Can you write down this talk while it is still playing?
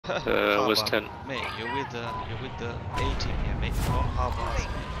Was 10. Mate, you're with the A team here, mate. Don't harbour us, mate.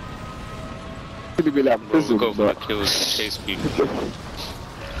 Could be like Bro, we prison, go for the but kills and chase people.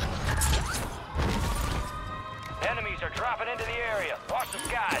 Enemies are dropping into the area. Watch the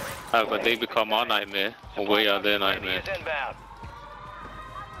skies. But they become our nightmare, or we are their nightmare. Inbound.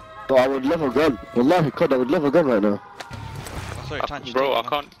 oh, I would love a gun. Wallahi, God, I would love a gun right now. Oh, sorry, Tanch, Bro, I take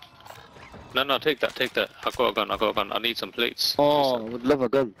it, man. can't. No, take that. I got a gun. I need some plates. Oh, I would love a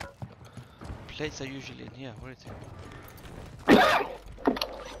gun. Plates are usually in here. What do you think?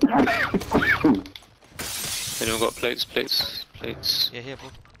 Anyone got plates? Yeah, here, bro.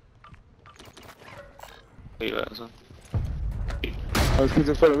 Where you at, son? Oh, kids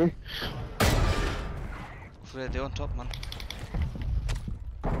in front of me. They're on top, man.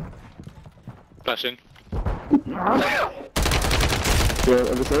 Flashing. Yeah,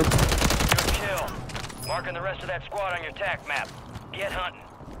 other side. Good kill. Marking the rest of that squad on your tac map. Get hunting.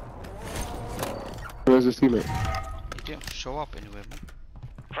 Where's the teammate? You didn't show up anywhere, man.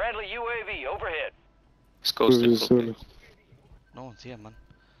 Friendly UAV overhead. It's ghosted properly. No one's here, man.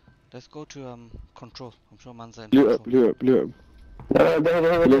 Let's go to control. I'm sure man's in Blew up. control. No,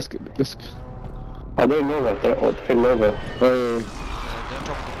 let's get. I don't know that. What can know that? They're on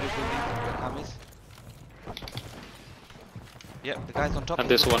top of the blue building where Kam is. Yep, the guy's on top. And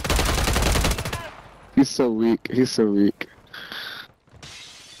this one. He's so weak. I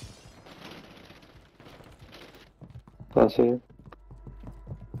see him.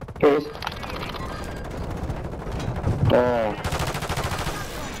 Yes. Oh.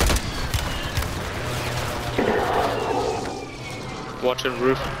 Watching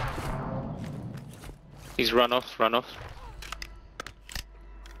roof. He's run off. Enemy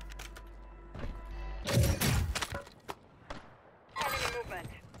movement.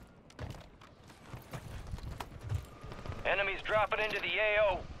 Enemies dropping into the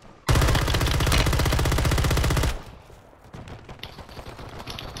AO.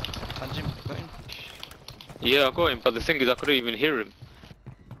 Tanjim, got him. Yeah, I got him, but the thing is I couldn't even hear him.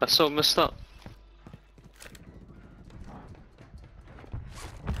 That's so messed up.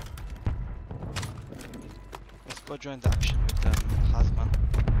 Let's go join the action with Hazman.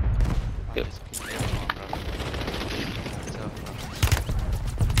 Yep.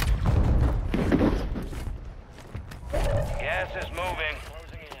 Gas is moving.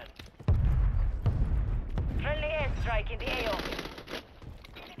 Friendly airstrike in the AO.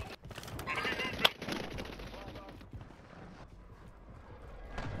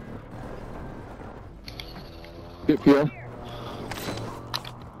 Hip here.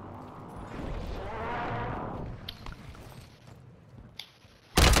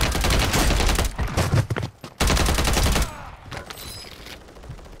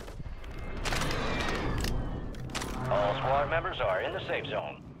 All squad members are in the safe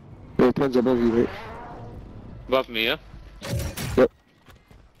zone. Yeah, tens above you, mate. Above me, yeah? Yep.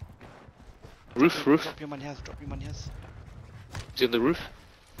 Roof. Drop your money, yes. He's in the roof.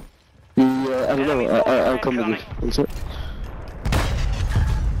 I don't know. I'll come with you. One sec.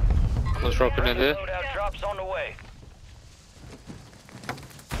 What's dropping in there? Loadout drops on the way.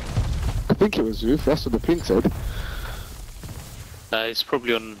 I think it was roof. That's what the pink said. It's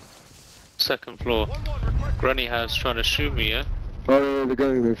probably on second floor. Granny House trying to shoot me, yeah? Oh, yeah, they're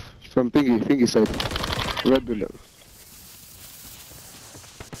going with from Pingy side. Red bullet.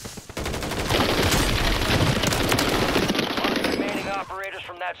 Remaining operators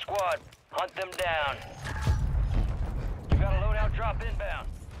from that squad. Hunt them down. You got a loadout drop inbound.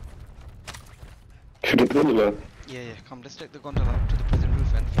 Should have pulled it. Yeah, come, let's take the gondola to the prison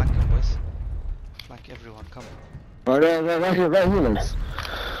roof and flank them, boys. Flank everyone, come. Oh, right here, lads.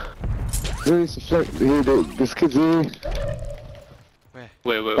 There is a flank. Here, this kid's here.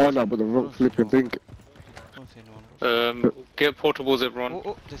 Wait. Oh, no, but the wrong flipping thing. Don't see anyone. Get portables, everyone.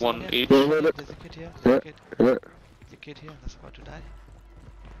 Oh, there's one here. each. Yeah, There's a kid here. There's a kid here that's about to die.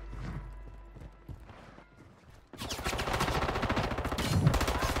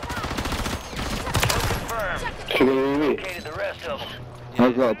 Confirmed. Located the rest of them.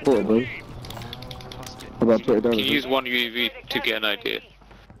 I've got a portable. How about put it down? You can use one UAV to get an idea.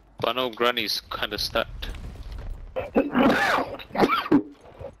 But I know Granny's kind of stacked.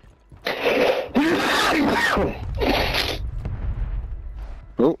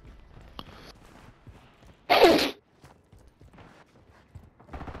 Oh.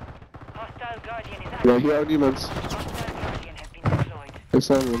 Hostile Guardian is out. Right here, demons. Hostile Guardian has been deployed.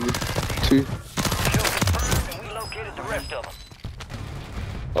 It's on me. 2. Kill confirmed and we located the rest of them.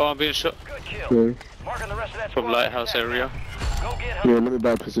 Oh, I'm being shot Good kill. Yeah. Marking the rest of that from squad. Lighthouse area. Go get Yeah, him. let me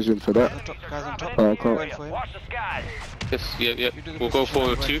buy precision for Guys that. on top, guys on top. Alright, cool. Going for him. Watch the skies. Yes, yeah, yeah. You do the We'll go position, I'm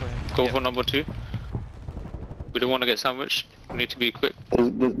for going 2. for him. Go Yeah. for number 2. We don't want to get sandwiched. We need to be quick. There's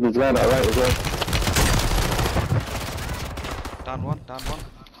one alright as well. Down one, down one.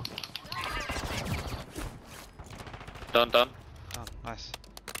 Done. Down, nice.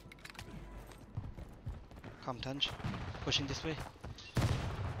 Come, Tanj. Pushing this way.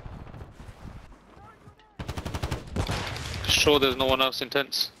 Sure there's no one else in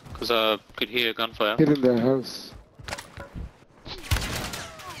tents, because I could hear gunfire. Hit in their house.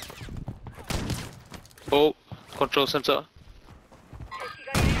 Oh, control center.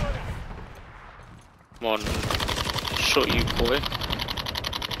 Come on. Shot you, boy.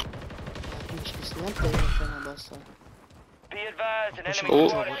 Be advised, an Pushing enemy Oh,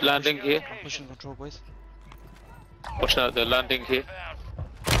 control, boys. landing Pushing- here. I'm pushing control, boys. Watch out, they're landing here.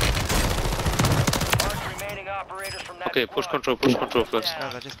 Mark remaining operators from that Okay, push squad. control first.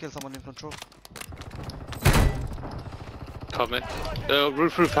 Guys, I just killed someone in control. Come in.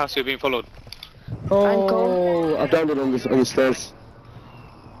 Roof house, you're being followed. Oh, I've downed it on the stairs.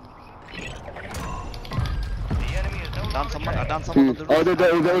 The enemy is no Down longer someone, tracked. down someone on the roof. Oh, they're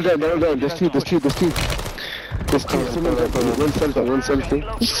down. There's two. Someone down. One selfie. Enemy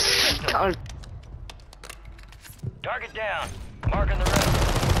located. Target down. Marking the rest.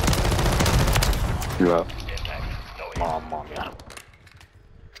 Yeah.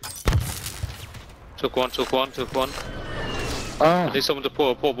 Took one. Ah, I need someone to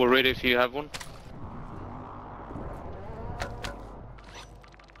pull a portable radio if you have one.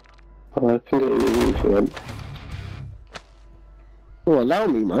 I think it is. Oh, allow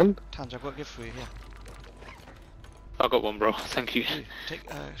me, man. Tanj, I've got a gift for you here. I got one, bro. Thank you. Hey, take,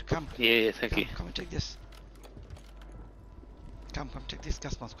 Cam. Yeah, thank you. Come and take this. Cam, come take this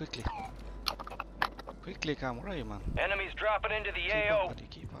gas mask quickly. Quickly, Cam, where are you, man? Enemies dropping into the Keep AO. up, buddy,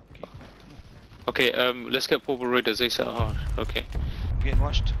 keep up. Okay, let's get portable radios ASAP. Oh, okay. I'm getting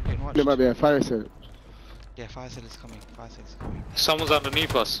watched, There might be a fire sale. Yeah, fire sale is coming, Someone's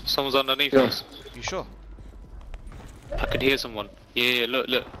underneath us. Yeah. us. You sure? I could hear someone. Yeah, look.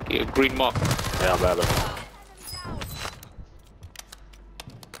 Yeah, green mark. Yeah, I'm better.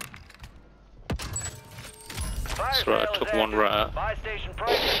 Fire That's right, I sale is took one active. right out. Buy station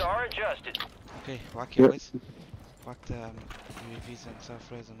prices are adjusted. Okay, whack your Yeah. boys. Whack the UAVs and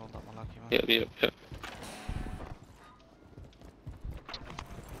surf rays and all that malaki, man. Yep.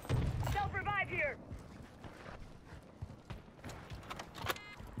 Self-revive here.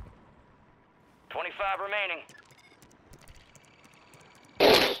 25 remaining.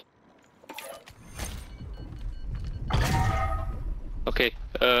 Okay,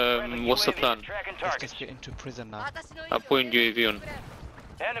 Friendly what's the UAV plan? Tracking Let's targets. just get into prison now. I'm putting UAV on.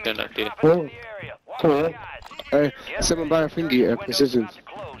 Enemies Yeah, are that did. dropping into the area. Watch Oh. the skies. Hey, someone buy a thingy, Windows precision. about to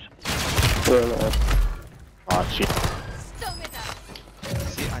close. Oh shit.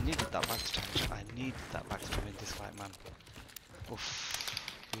 See, I needed that backstab. I needed that backstab in this fight, man. Oof.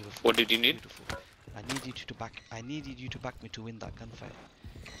 Beautiful. What did you need? Beautiful. I needed you to back me to win that gunfight.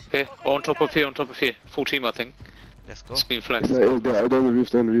 Okay, on top of here. Full team, I think. Let's go. It's been flanked. Down the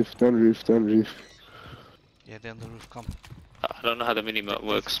roof. Yeah, they're on the roof. Come. I don't know how the minimap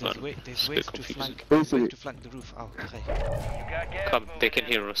works, man. There's It's a ways bit to confusing. flank. Basically- Way to flank the roof. Oh, okay. You got gas Come, they moving can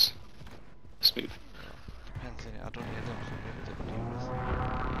in. hear us. Let's move. Depends. I don't hear them. So maybe they can hear us.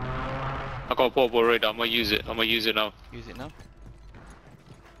 I got a portable radar. I'm gonna use it now. Use it now.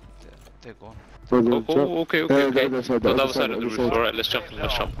 They're gone. Okay. The other side, The other side of the roof. Alright, let's jump.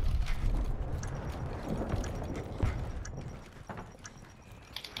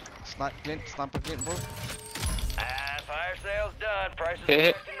 Sniper glint, bro. Fire sale's done. Prices Here,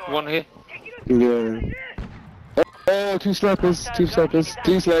 are back to normal. one here. Yeah. Oh, two snipers. Yep. Hostile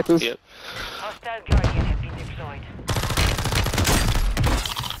Guardian has been deployed.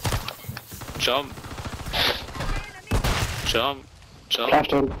 Jump.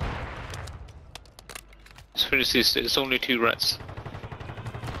 Flashed on. Let's finish this. It's only 2 rats.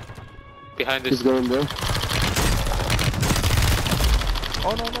 Behind He's this. going there.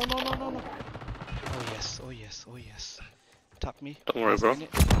 Oh no. Oh yes. Tap me. Don't worry, bro.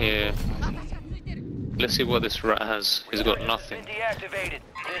 Yeah. Let's see what this rat has. He's got nothing. Been deactivated.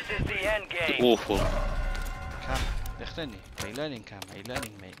 This is the end game. Awful. Cam, Lechteni. Are you learning, Cam? Are you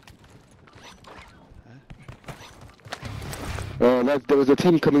learning, mate? Oh, there was a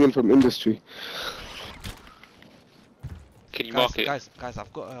team coming in from industry. Can you mark it? Guys,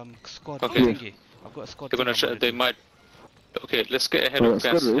 I've got squad Okay. thingy. I've got a squad. They're gonna. thing I'm They do. might. Okay, let's get ahead Oh, of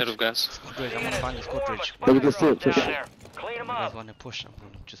gas. squad Ahead of gas. Squad rage. I'm gonna find the squad rage. But we can still push. Down there. Clean You them guys up. wanna push? I'm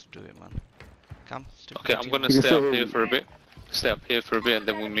gonna just do it, man. Cam, stick Okay, with I'm the gonna You can stay still- up here for a bit. stay up here for a bit and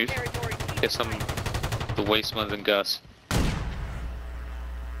then we'll move. Get some of the waste ones and gas.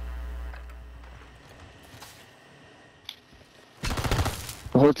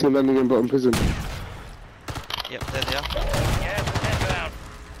 The whole team landing in bottom prison. Yep, there they are. Gas is inbound.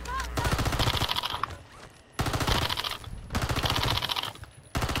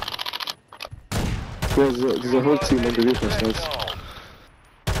 There's a whole team underneath us, guys.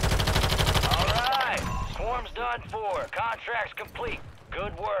 Alright, swarm's done for. Contract's complete.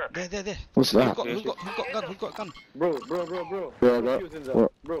 Good work. There. What's that? Who got gun? Bro. Yeah, that.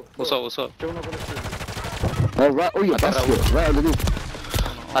 What? Bro, What's up? c'è uno con le shield. Oh, right. Oh, your basket. Right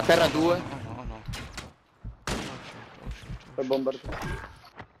underneath. A terra 2. Oh no. Per bombare.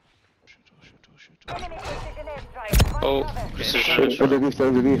 Oh, precision. Underneath.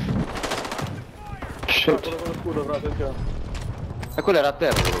 Shit. Quello con lo scudo, fra, attenzione. E quello era a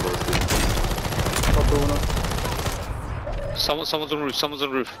terra. Fatto uno. Someone's on the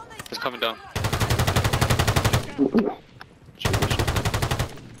roof. It's coming down.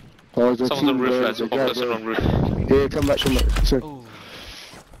 Oh, there's a Someone's on team roof, there, lads. the One guy person there. on roof. Yeah, come back. Sorry. Oh.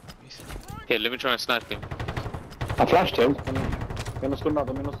 Here, let me try and snipe him. I flashed him. Mi hanno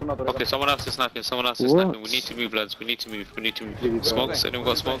stunnato, raga. Okay, someone else is sniping. What? We need to move, lads. We need to move. Smokes? Anyone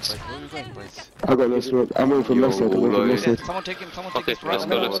got smokes? Where are we going, boys? I got no smoke. I'm moving from left side. I'm moving from left side. Someone take him. Someone take Okay, this right. let's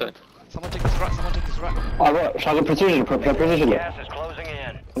go left side. Someone take this right. I got shot in precision. Precision. Gas is closing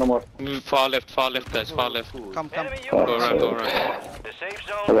in. Uno morto. Move far left, guys. Far left. Come. Enemy Oh, Go UAV. around. The safe I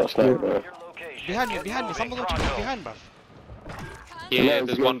zone got is sniped. your location. Behind me. Someone's on you behind, bruv. Yeah,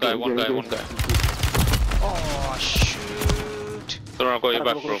 there's one guy. Oh shoot. Don't worry, I'll go your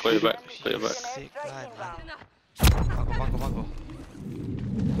back, bro. Go your back. Sick guy, man. Mango.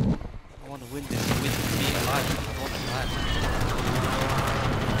 I want to win this. Be alive. I want to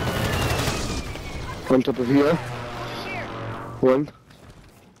die. On top of here. One.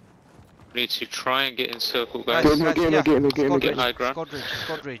 We need to try and get in circle, guys. Get in. Get high ground.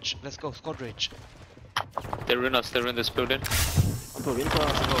 Squad rage. Let's go, squad rage. They're in this building.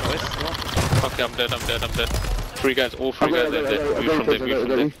 Okay, I'm dead. All three guys are dead. Move from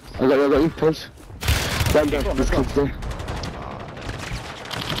there. I got you. Punch. Down. This kid's there.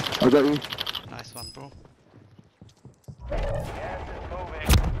 I got you. Nice one, bro.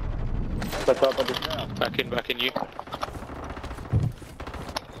 Back in you.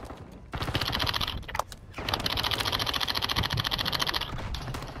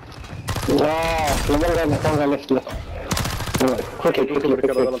 Wow. Left. Quickly.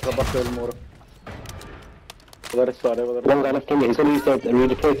 Dall'altra parte del muro. Vado a restare. One guy left on me. He's gonna use that and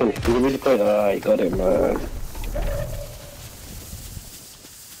redeploy him. He's gonna redeploy. Ah, you got him, man.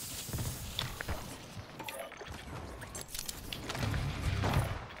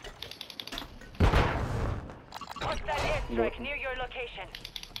 Hostile airstrike near your location.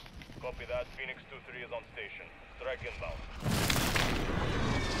 Copy that. Phoenix 2-3 is on station. Strike inbound.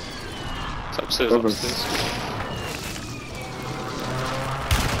 It's upstairs.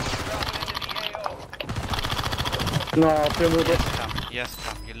 No, primo di... Yes,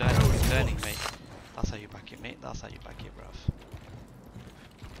 Cam. You're learning, mate. That's how you back it, mate. That's how you back it, bruv.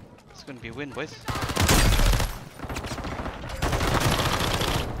 It's gonna be a win, boys. It's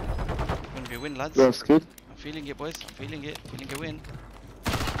gonna be a win, lads. That's good. I'm feeling it, boys. Feeling a win.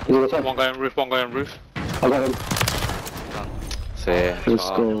 One guy on roof. I got him. Done. Let's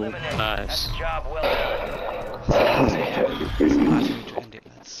go. Nice. Job well done. Nice way to end it,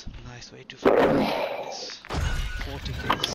 lads. Nice way to finish this. 40 kills.